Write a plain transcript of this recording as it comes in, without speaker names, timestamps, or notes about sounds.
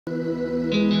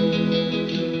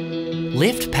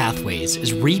LYFT Pathways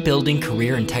is rebuilding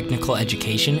career and technical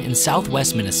education in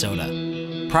southwest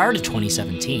Minnesota. Prior to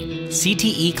 2017,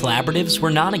 CTE collaboratives were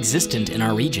non-existent in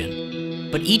our region.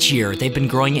 But each year, they've been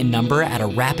growing in number at a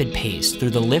rapid pace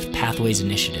through the LYFT Pathways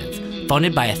initiative,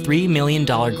 funded by a $3 million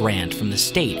grant from the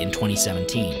state in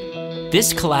 2017.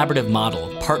 This collaborative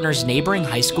model partners neighboring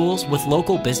high schools with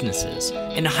local businesses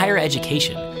and higher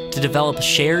education to develop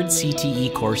shared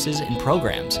CTE courses and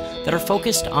programs that are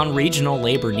focused on regional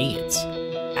labor needs.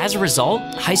 As a result,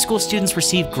 high school students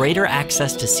receive greater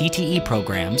access to CTE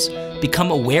programs, become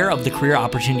aware of the career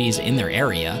opportunities in their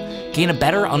area, gain a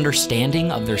better understanding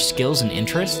of their skills and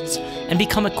interests, and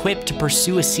become equipped to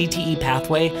pursue a CTE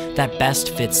pathway that best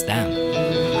fits them.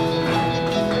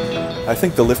 I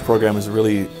think the LYFT program is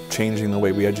really changing the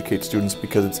way we educate students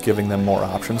because it's giving them more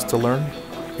options to learn.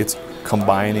 It's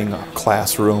combining a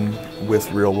classroom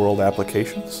with real-world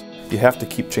applications. You have to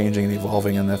keep changing and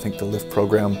evolving, and I think the LYFT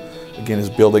program, again, is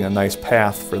building a nice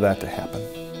path for that to happen.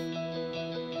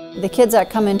 The kids that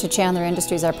come into Chandler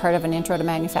Industries are part of an intro to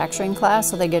manufacturing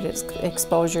class, so they get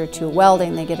exposure to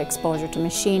welding, they get exposure to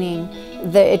machining.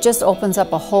 It just opens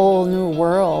up a whole new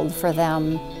world for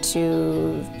them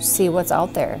to see what's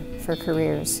out there for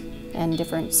careers and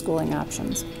different schooling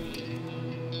options.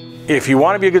 If you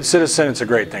want to be a good citizen, it's a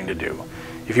great thing to do.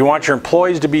 If you want your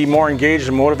employees to be more engaged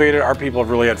and motivated, our people have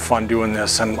really had fun doing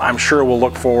this, and I'm sure we'll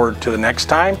look forward to the next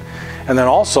time. And then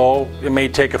also, it may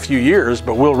take a few years,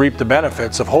 but we'll reap the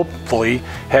benefits of hopefully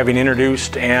having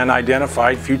introduced and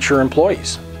identified future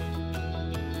employees.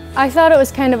 I thought it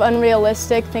was kind of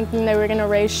unrealistic thinking they were going to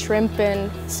raise shrimp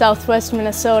in southwest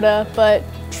Minnesota, but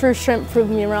True Shrimp proved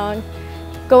me wrong.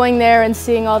 Going there and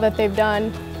seeing all that they've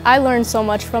done, I learned so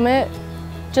much from it.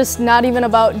 Just not even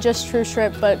about just True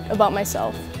Shrimp, but about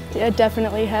myself. It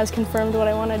definitely has confirmed what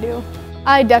I want to do.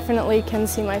 I definitely can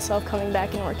see myself coming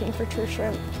back and working for True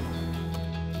Shrimp.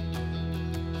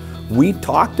 We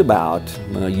talked about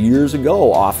years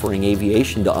ago offering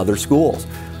aviation to other schools.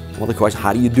 Well, the question,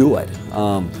 how do you do it?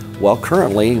 Well,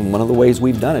 currently, one of the ways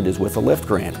we've done it is with a LYFT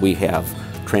grant. We have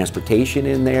transportation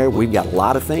in there. We've got a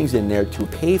lot of things in there to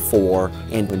pay for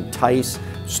and entice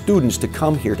students to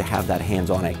come here to have that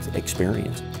hands-on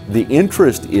experience. The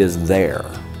interest is there.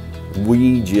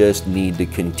 We just need to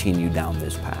continue down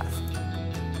this path.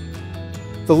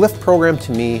 The LYFT program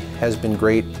to me has been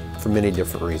great for many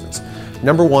different reasons.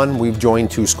 Number one, we've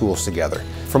joined two schools together.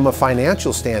 From a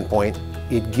financial standpoint,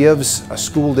 it gives a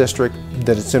school district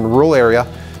that it's in a rural area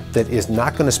that is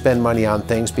not going to spend money on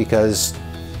things because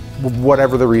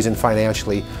whatever the reason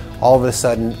financially, all of a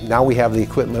sudden now we have the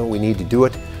equipment, we need to do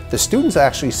it. The students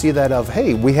actually see that of,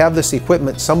 hey, we have this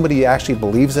equipment, somebody actually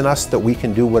believes in us that we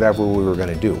can do whatever we were going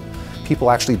to do. People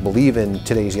actually believe in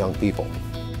today's young people.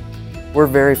 We're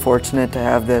very fortunate to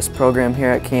have this program here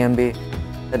at Canby.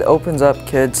 It opens up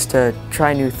kids to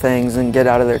try new things and get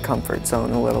out of their comfort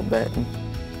zone a little bit.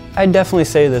 I'd definitely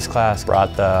say this class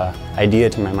brought the idea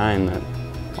to my mind that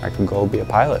I could go be a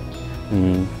pilot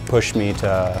and pushed me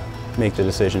to make the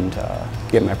decision to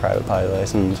get my private pilot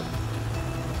license.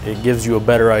 It gives you a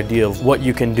better idea of what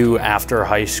you can do after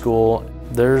high school.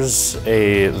 There's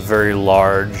a very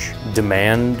large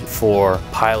demand for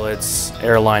pilots,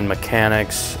 airline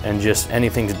mechanics, and just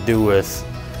anything to do with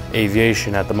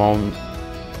aviation at the moment.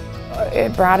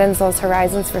 It broadens those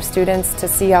horizons for students to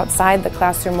see outside the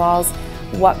classroom walls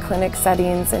what clinic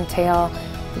settings entail,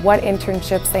 what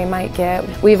internships they might get.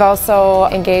 We've also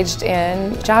engaged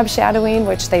in job shadowing,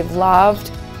 which they've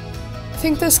loved. I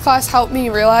think this class helped me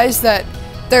realize that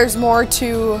there's more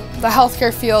to the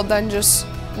healthcare field than just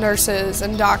nurses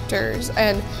and doctors,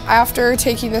 and after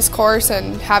taking this course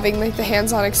and having the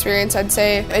hands-on experience, I'd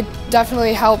say it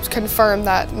definitely helped confirm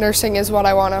that nursing is what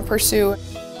I want to pursue.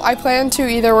 I plan to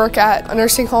either work at a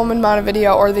nursing home in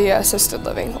Montevideo or the assisted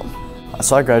living home.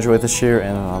 So I graduate this year,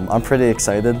 and I'm pretty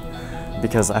excited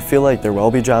because I feel like there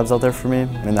will be jobs out there for me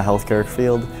in the healthcare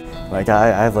field. Like I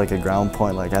have like a ground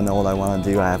point, like I know what I want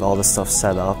to do, I have all this stuff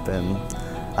set up, and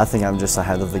I think I'm just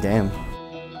ahead of the game.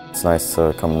 It's nice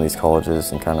to come to these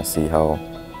colleges and kind of see how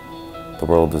the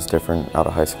world is different out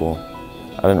of high school.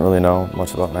 I didn't really know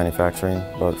much about manufacturing,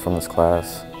 but from this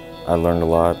class I learned a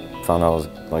lot, found I was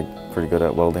pretty good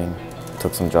at welding,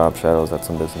 took some job shadows at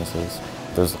some businesses.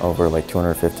 There's over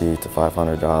 250 to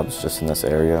 500 jobs just in this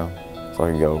area, so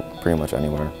I could go pretty much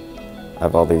anywhere. I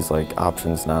have all these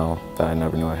options now that I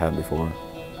never knew I had before.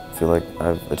 I feel like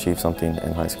I've achieved something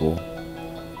in high school.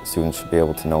 Students should be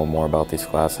able to know more about these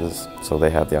classes so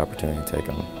they have the opportunity to take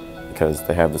them because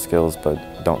they have the skills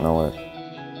but don't know it.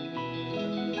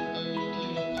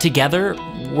 Together,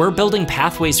 we're building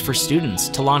pathways for students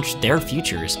to launch their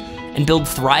futures and build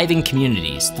thriving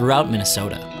communities throughout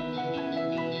Minnesota.